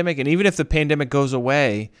pandemic, and even if the pandemic goes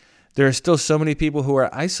away, there are still so many people who are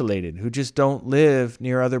isolated, who just don't live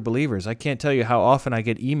near other believers. I can't tell you how often I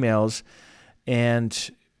get emails and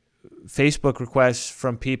Facebook requests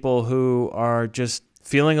from people who are just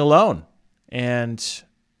feeling alone. And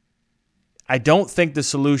I don't think the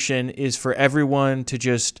solution is for everyone to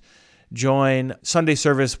just join Sunday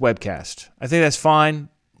service webcast. I think that's fine.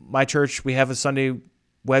 My church, we have a Sunday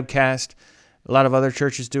webcast. A lot of other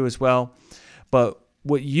churches do as well. But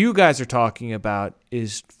what you guys are talking about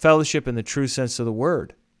is fellowship in the true sense of the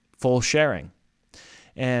word, full sharing.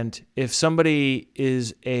 And if somebody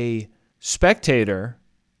is a spectator,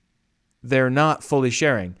 they're not fully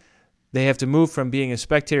sharing. They have to move from being a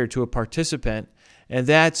spectator to a participant. And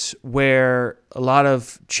that's where a lot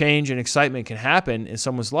of change and excitement can happen in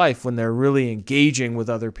someone's life, when they're really engaging with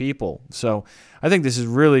other people. So I think this is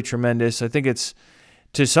really tremendous. I think it's,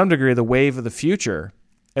 to some degree, the wave of the future.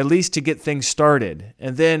 at least to get things started.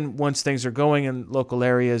 And then once things are going in local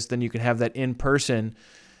areas, then you can have that in-person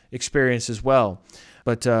experience as well.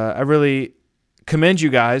 But I really commend you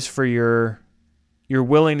guys for your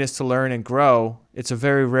willingness to learn and grow. It's a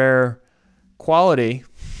very rare quality,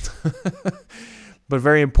 but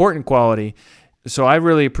very important quality. So I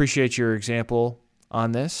really appreciate your example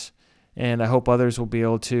on this, and I hope others will be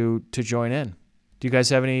able to join in. Do you guys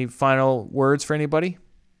have any final words for anybody?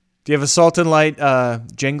 Do you have a Salt and Light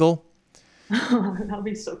jingle? That would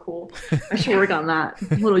be so cool. I should work on that.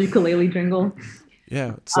 A little ukulele jingle.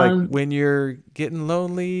 Yeah, it's like when you're getting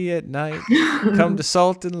lonely at night, come to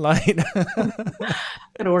Salt and Light.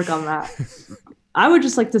 Gotta work on that. I would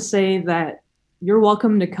just like to say that you're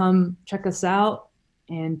welcome to come check us out.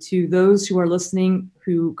 And to those who are listening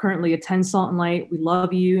who currently attend Salt and Light, we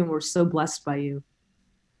love you and we're so blessed by you.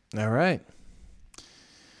 All right.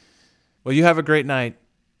 Well, you have a great night.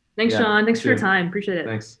 Thanks, Sean. Thanks for your time. Appreciate it.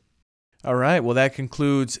 Thanks. All right. Well, that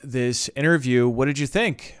concludes this interview. What did you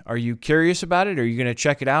think? Are you curious about it? Are you going to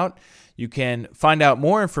check it out? You can find out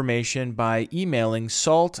more information by emailing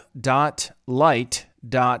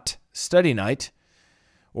salt.light.studynight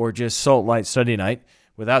or just saltlightstudynight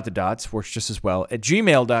without the dots, works just as well, at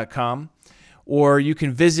gmail.com. Or you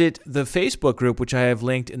can visit the Facebook group, which I have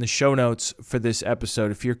linked in the show notes for this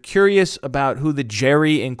episode. If you're curious about who the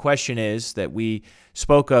Jerry in question is that we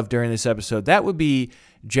spoke of during this episode, that would be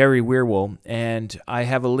Jerry Weirwool. And I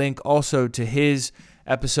have a link also to his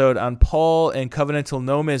episode on Paul and covenantal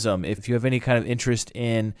nomism, if you have any kind of interest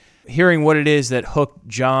in hearing what it is that hooked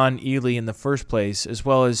John Ely in the first place, as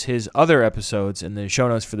well as his other episodes in the show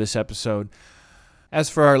notes for this episode. As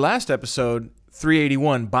for our last episode,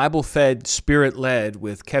 381, Bible-Fed, Spirit-Led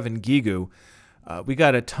with Kevin Gigu, we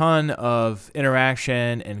got a ton of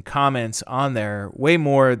interaction and comments on there, way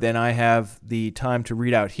more than I have the time to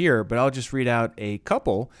read out here, but I'll just read out a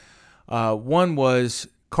couple. One was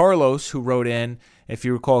Carlos, who wrote in. If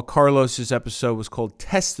you recall, Carlos's episode was called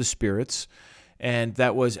Test the Spirits, and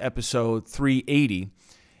that was episode 380.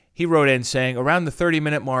 He wrote in saying, around the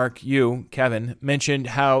 30-minute mark, you, Kevin, mentioned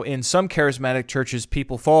how in some charismatic churches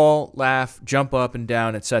people fall, laugh, jump up and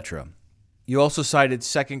down, etc. You also cited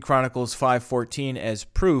 2 Chronicles 5:14 as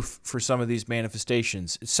proof for some of these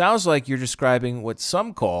manifestations. It sounds like you're describing what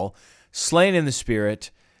some call slain in the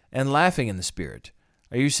Spirit and laughing in the Spirit.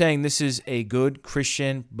 Are you saying this is a good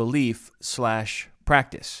Christian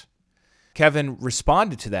belief/practice? Kevin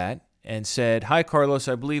responded to that and said, hi, Carlos,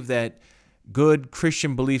 I believe that good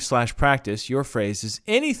Christian belief/practice, your phrase, is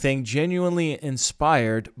anything genuinely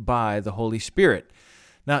inspired by the Holy Spirit,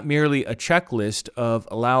 not merely a checklist of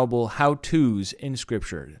allowable how-tos in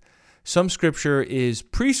Scripture. Some Scripture is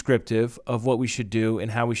prescriptive of what we should do and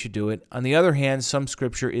how we should do it. On the other hand, some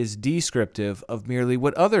Scripture is descriptive of merely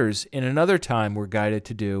what others in another time were guided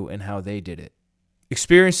to do and how they did it.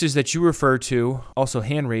 Experiences that you refer to, also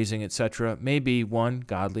hand-raising, etc., may be 1,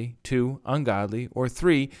 godly, 2, ungodly, or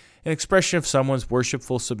 3, an expression of someone's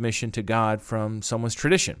worshipful submission to God from someone's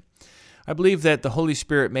tradition. I believe that the Holy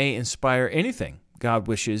Spirit may inspire anything God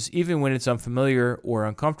wishes, even when it's unfamiliar or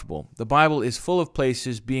uncomfortable. The Bible is full of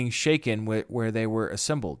places being shaken where they were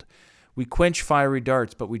assembled. We quench fiery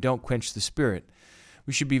darts, but we don't quench the Spirit.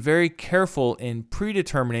 We should be very careful in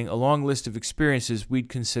predetermining a long list of experiences we'd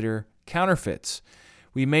consider counterfeits.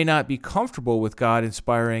 We may not be comfortable with God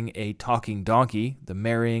inspiring a talking donkey, the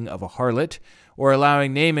marrying of a harlot, or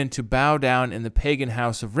allowing Naaman to bow down in the pagan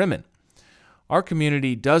house of Rimmon. Our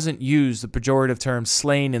community doesn't use the pejorative term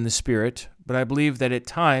slain in the Spirit, but I believe that at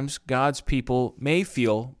times God's people may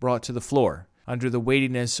feel brought to the floor under the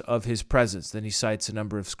weightiness of his presence. Then he cites a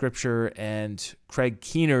number of scripture and Craig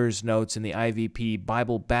Keener's notes in the IVP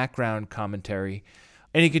Bible Background Commentary.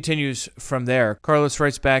 And he continues from there. Carlos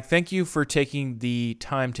writes back, thank you for taking the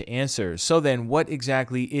time to answer. So then, what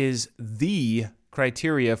exactly is the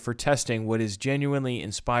criteria for testing what is genuinely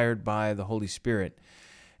inspired by the Holy Spirit?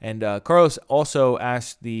 And Carlos also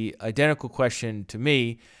asked the identical question to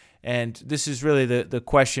me, and this is really the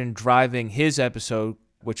question driving his episode,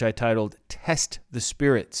 which I titled Test the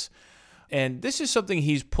Spirits. And this is something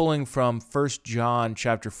he's pulling from 1 John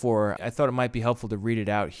chapter 4. I thought it might be helpful to read it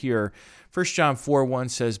out here. 1 John 4:1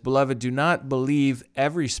 says, Beloved, do not believe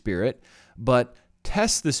every spirit, but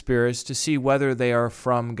test the spirits to see whether they are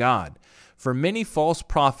from God. For many false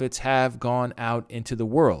prophets have gone out into the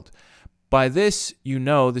world. By this you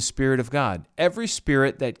know the Spirit of God. Every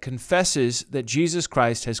spirit that confesses that Jesus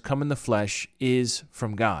Christ has come in the flesh is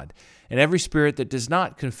from God. And every spirit that does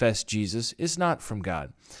not confess Jesus is not from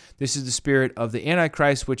God. This is the spirit of the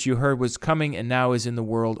Antichrist, which you heard was coming and now is in the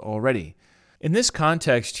world already. In this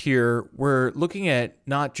context here, we're looking at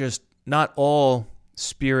not all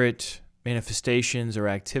spirit manifestations or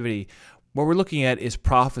activity, what we're looking at is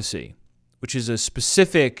prophecy, which is a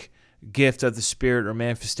specific gift of the Spirit or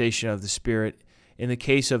manifestation of the Spirit in the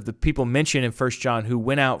case of the people mentioned in 1 John who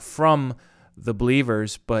went out from the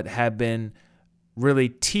believers but have been really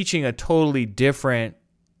teaching a totally different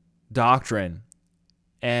doctrine.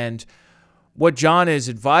 And what John is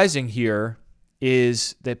advising here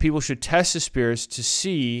is that people should test the spirits to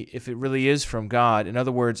see if it really is from God. In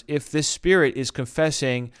other words, if this spirit is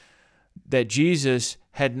confessing that Jesus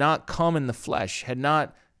had not come in the flesh, had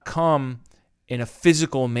not come in a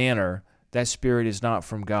physical manner, that spirit is not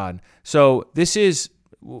from God. So this is,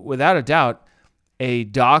 without a doubt, a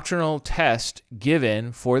doctrinal test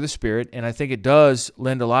given for the Spirit, and I think it does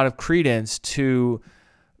lend a lot of credence to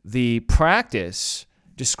the practice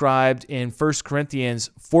described in 1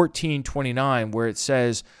 Corinthians 14:29, where it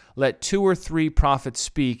says, "Let 2 or 3 prophets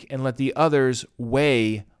speak, and let the others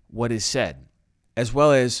weigh what is said," as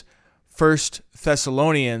well as 1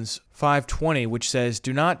 Thessalonians 5:20, which says,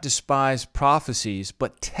 "Do not despise prophecies,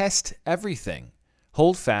 but test everything.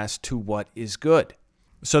 Hold fast to what is good."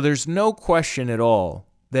 So there's no question at all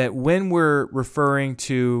that when we're referring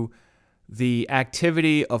to the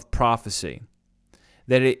activity of prophecy,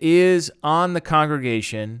 that it is on the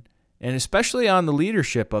congregation, and especially on the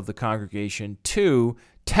leadership of the congregation, to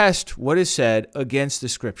test what is said against the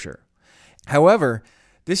Scripture. However,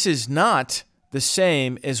 this is not the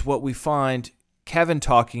same as what we find Kevin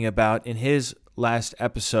talking about in his last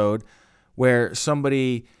episode, where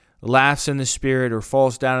somebody laughs in the Spirit or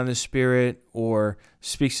falls down in the Spirit or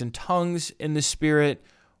speaks in tongues in the Spirit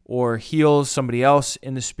or heals somebody else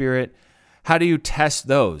in the Spirit. How do you test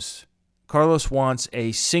those? Carlos wants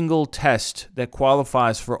a single test that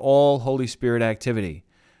qualifies for all Holy Spirit activity.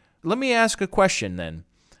 Let me ask a question then.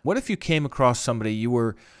 What if you came across somebody, you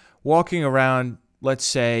were walking around, let's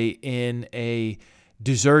say, in a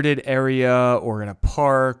deserted area or in a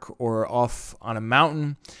park or off on a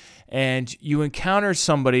mountain, and you encountered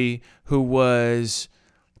somebody who was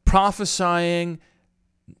prophesying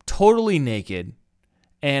totally naked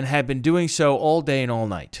and had been doing so all day and all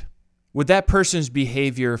night? Would that person's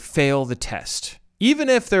behavior fail the test, even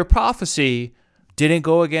if their prophecy didn't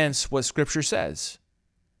go against what Scripture says?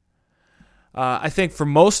 I think for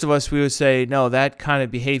most of us, we would say, no, that kind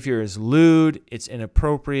of behavior is lewd, it's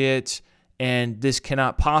inappropriate, and this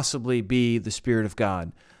cannot possibly be the Spirit of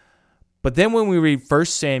God. But then when we read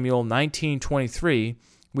 1 Samuel 19:23,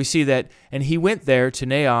 we see that, "And he went there to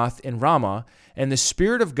Naioth in Ramah, and the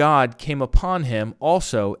Spirit of God came upon him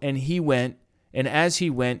also, and he went, and as he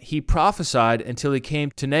went, he prophesied until he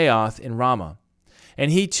came to Naioth in Ramah.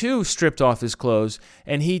 And he too stripped off his clothes,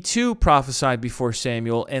 and he too prophesied before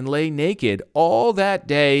Samuel, and lay naked all that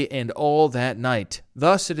day and all that night.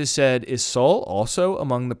 Thus it is said, is Saul also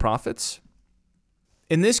among the prophets?"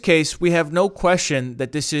 In this case, we have no question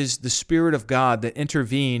that this is the Spirit of God that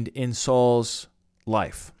intervened in Saul's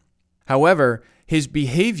life. However, his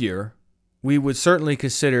behavior we would certainly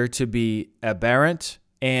consider to be aberrant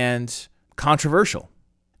and controversial.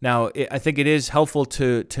 Now, I think it is helpful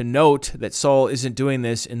to note that Saul isn't doing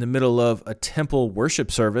this in the middle of a temple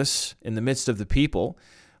worship service in the midst of the people.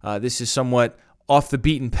 This is somewhat off the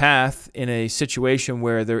beaten path in a situation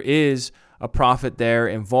where there is a prophet there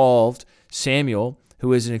involved, Samuel,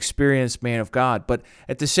 who is an experienced man of God. But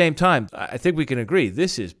at the same time, I think we can agree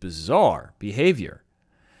this is bizarre behavior.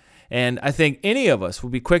 And I think any of us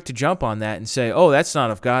would be quick to jump on that and say, oh, that's not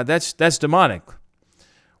of God, that's demonic.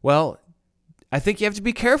 Well, I think you have to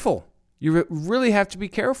be careful. You really have to be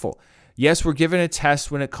careful. Yes, we're given a test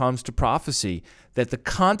when it comes to prophecy, that the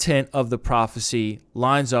content of the prophecy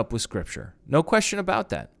lines up with Scripture. No question about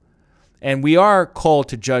that. And we are called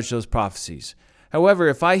to judge those prophecies. However,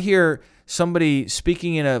 if I hear somebody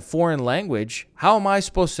speaking in a foreign language, how am I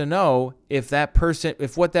supposed to know if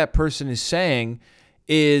what that person is saying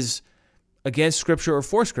is against Scripture or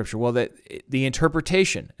for Scripture? Well, the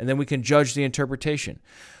interpretation, and then we can judge the interpretation.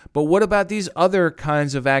 But what about these other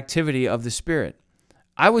kinds of activity of the Spirit?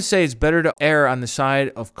 I would say it's better to err on the side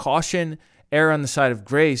of caution, err on the side of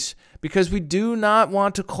grace, because we do not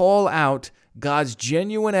want to call out God's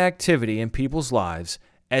genuine activity in people's lives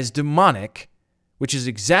as demonic, which is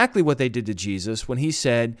exactly what they did to Jesus when he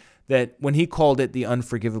said that, when he called it the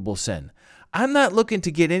unforgivable sin. I'm not looking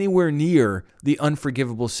to get anywhere near the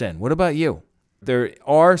unforgivable sin. What about you? There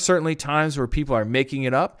are certainly times where people are making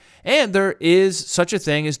it up, and there is such a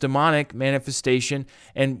thing as demonic manifestation,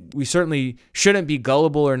 and we certainly shouldn't be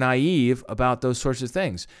gullible or naive about those sorts of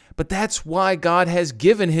things. But that's why God has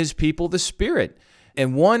given his people the Spirit.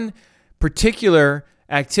 And one particular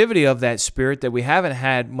activity of that spirit that we haven't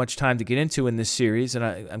had much time to get into in this series, and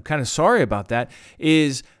I'm kind of sorry about that,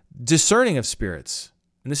 is discerning of spirits.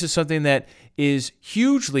 And this is something that is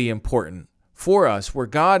hugely important for us, where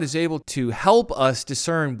God is able to help us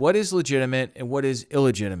discern what is legitimate and what is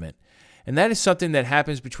illegitimate. And that is something that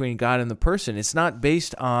happens between God and the person. It's not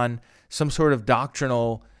based on some sort of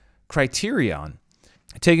doctrinal criterion.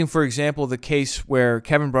 Taking, for example, the case where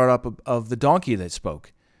Kevin brought up of the donkey that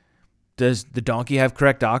spoke. Does the donkey have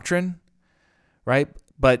correct doctrine? Right?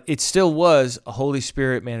 But it still was a Holy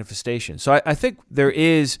Spirit manifestation. So I think there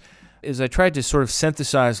is, as I tried to sort of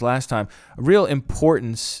synthesize last time, a real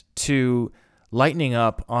importance to lightening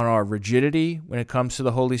up on our rigidity when it comes to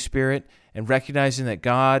the Holy Spirit and recognizing that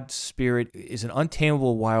God's Spirit is an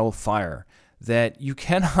untamable wildfire that you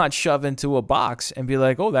cannot shove into a box and be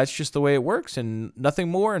like, oh, that's just the way it works and nothing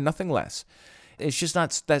more and nothing less. It's just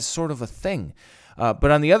not that sort of a thing.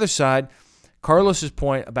 But on the other side, Carlos's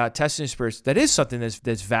point about testing spirits, that is something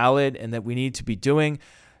that's valid and that we need to be doing,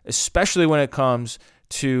 especially when it comes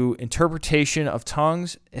to interpretation of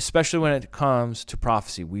tongues, especially when it comes to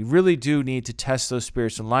prophecy. We really do need to test those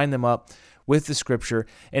spirits and line them up with the Scripture.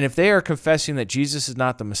 And if they are confessing that Jesus is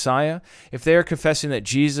not the Messiah, if they are confessing that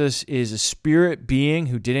Jesus is a spirit being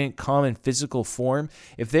who didn't come in physical form,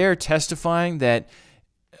 if they are testifying that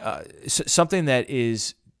something that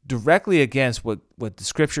is directly against what the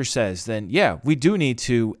Scripture says, then yeah, we do need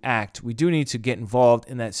to act. We do need to get involved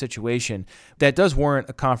in that situation. That does warrant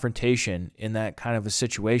a confrontation in that kind of a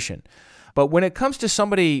situation. But when it comes to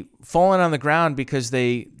somebody falling on the ground because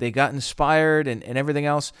they got inspired and everything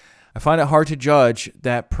else, I find it hard to judge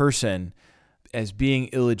that person as being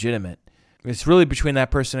illegitimate. It's really between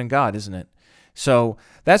that person and God, isn't it? So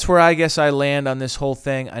that's where I guess I land on this whole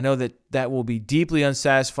thing. I know that will be deeply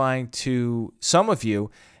unsatisfying to some of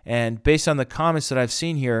you. And based on the comments that I've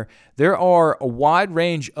seen here, there are a wide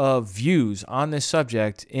range of views on this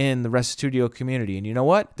subject in the Restitutio community. And you know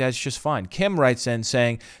what? That's just fine. Kim writes in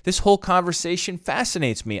saying, this whole conversation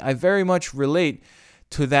fascinates me. I very much relate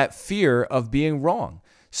to that fear of being wrong.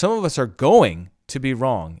 Some of us are going to be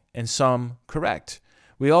wrong and some correct.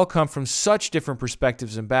 We all come from such different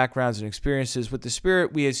perspectives and backgrounds and experiences. With the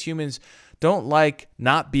Spirit, we as humans don't like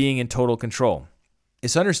not being in total control.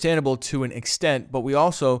 It's understandable to an extent, but we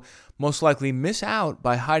also most likely miss out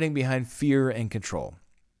by hiding behind fear and control.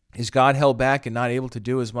 Is God held back and not able to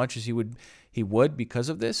do as much as he would because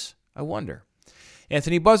of this? I wonder.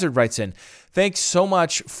 Anthony Buzzard writes in, thanks so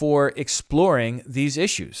much for exploring these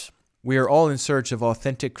issues. We are all in search of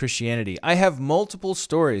authentic Christianity. I have multiple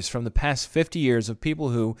stories from the past 50 years of people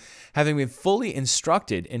who, having been fully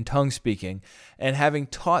instructed in tongue speaking and having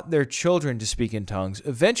taught their children to speak in tongues,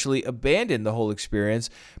 eventually abandoned the whole experience,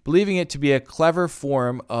 believing it to be a clever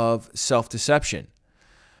form of self-deception.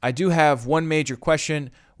 I do have one major question.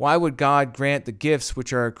 Why would God grant the gifts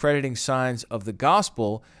which are accrediting signs of the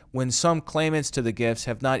gospel when some claimants to the gifts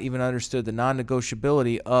have not even understood the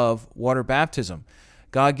non-negotiability of water baptism?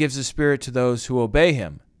 God gives the Spirit to those who obey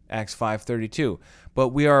him, Acts 5:32. But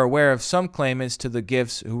we are aware of some claimants to the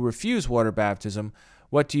gifts who refuse water baptism.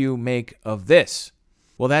 What do you make of this?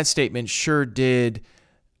 Well, that statement sure did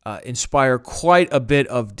inspire quite a bit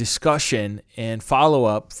of discussion and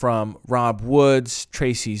follow-up from Rob Woods,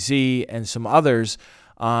 Tracy Z, and some others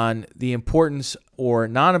on the importance or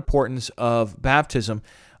non-importance of baptism.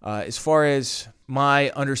 As far as my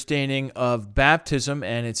understanding of baptism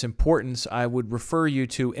and its importance, I would refer you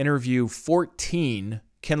to interview 14,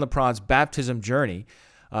 Ken LaProd's Baptism Journey.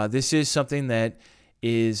 This is something that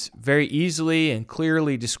is very easily and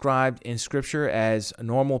clearly described in Scripture as a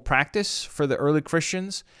normal practice for the early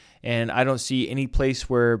Christians, and I don't see any place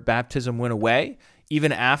where baptism went away.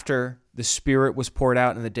 Even after the Spirit was poured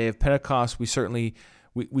out in the day of Pentecost,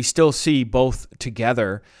 we still see both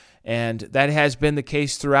together. And that has been the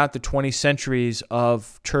case throughout the 20 centuries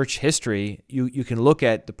of church history. You can look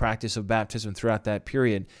at the practice of baptism throughout that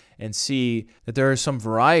period and see that there is some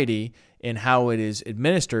variety in how it is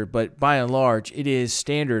administered, but by and large, it is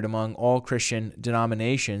standard among all Christian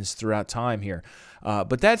denominations throughout time here.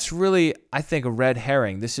 But that's really, I think, a red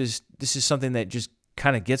herring. This is something that just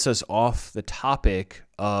kind of gets us off the topic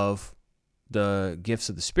of the gifts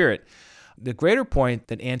of the Spirit. The greater point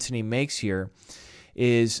that Anthony makes here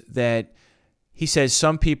is that he says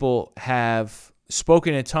some people have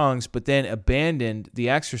spoken in tongues but then abandoned the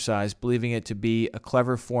exercise, believing it to be a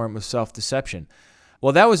clever form of self-deception.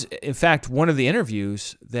 Well, that was, in fact, one of the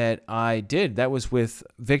interviews that I did. That was with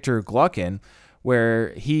Victor Gluckin,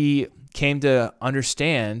 where he came to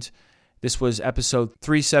understand, this was episode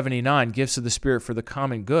 379, Gifts of the Spirit for the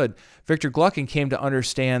Common Good. Victor Gluckin came to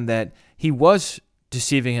understand that he was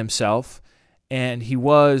deceiving himself and he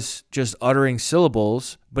was just uttering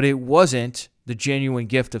syllables, but it wasn't the genuine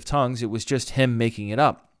gift of tongues. It was just him making it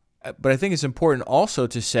up. But I think it's important also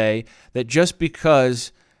to say that just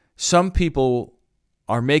because some people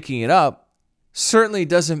are making it up certainly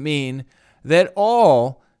doesn't mean that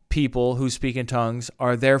all people who speak in tongues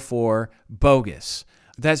are therefore bogus.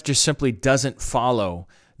 That just simply doesn't follow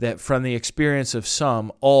that from the experience of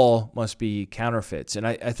some, all must be counterfeits. And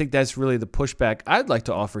I think that's really the pushback I'd like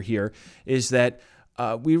to offer here, is that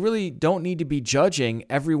we really don't need to be judging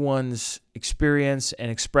everyone's experience and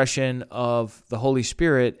expression of the Holy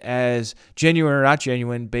Spirit as genuine or not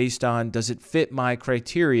genuine based on, does it fit my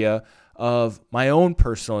criteria of my own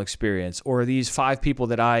personal experience, or these 5 people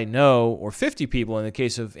that I know, or 50 people in the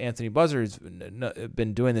case of Anthony Buzzer, who's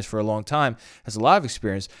been doing this for a long time, has a lot of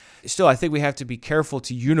experience. Still, I think we have to be careful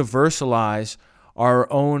to universalize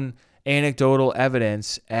our own anecdotal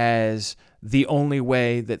evidence as the only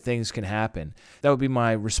way that things can happen. That would be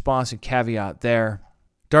my response and caveat there.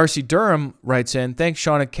 Darcy Durham writes in, thanks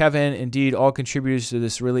Sean and Kevin, indeed all contributors to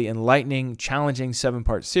this really enlightening, challenging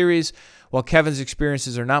 7-part series. While Kevin's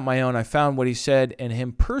experiences are not my own, I found what he said and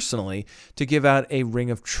him personally to give out a ring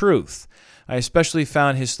of truth. I especially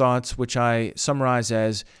found his thoughts, which I summarize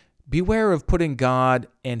as, beware of putting God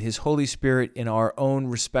and His Holy Spirit in our own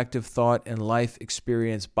respective thought and life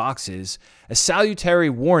experience boxes, a salutary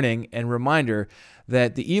warning and reminder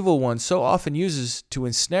that the evil one so often uses to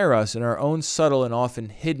ensnare us in our own subtle and often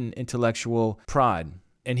hidden intellectual pride.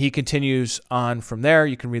 And he continues on from there.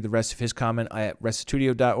 You can read the rest of his comment at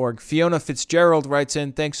restitudio.org. Fiona Fitzgerald writes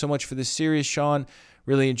in, thanks so much for this series, Sean.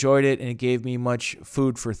 Really enjoyed it, and it gave me much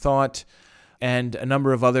food for thought. And a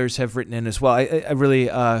number of others have written in as well. I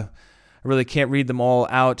really can't read them all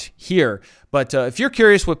out here. But if you're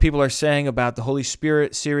curious what people are saying about the Holy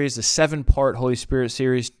Spirit series, the 7-part Holy Spirit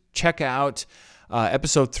series, check out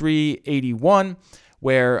episode 381,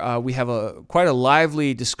 where we have quite a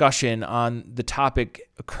lively discussion on the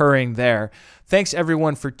topic occurring there. Thanks,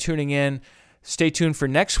 everyone, for tuning in. Stay tuned for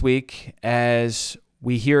next week as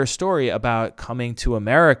we hear a story about coming to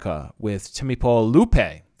America with Timmy-Paul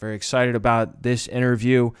Lupe. Very excited about this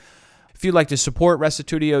interview. If you'd like to support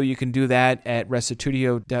Restitutio, you can do that at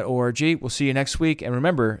restitutio.org. We'll see you next week. And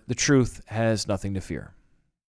remember, the truth has nothing to fear.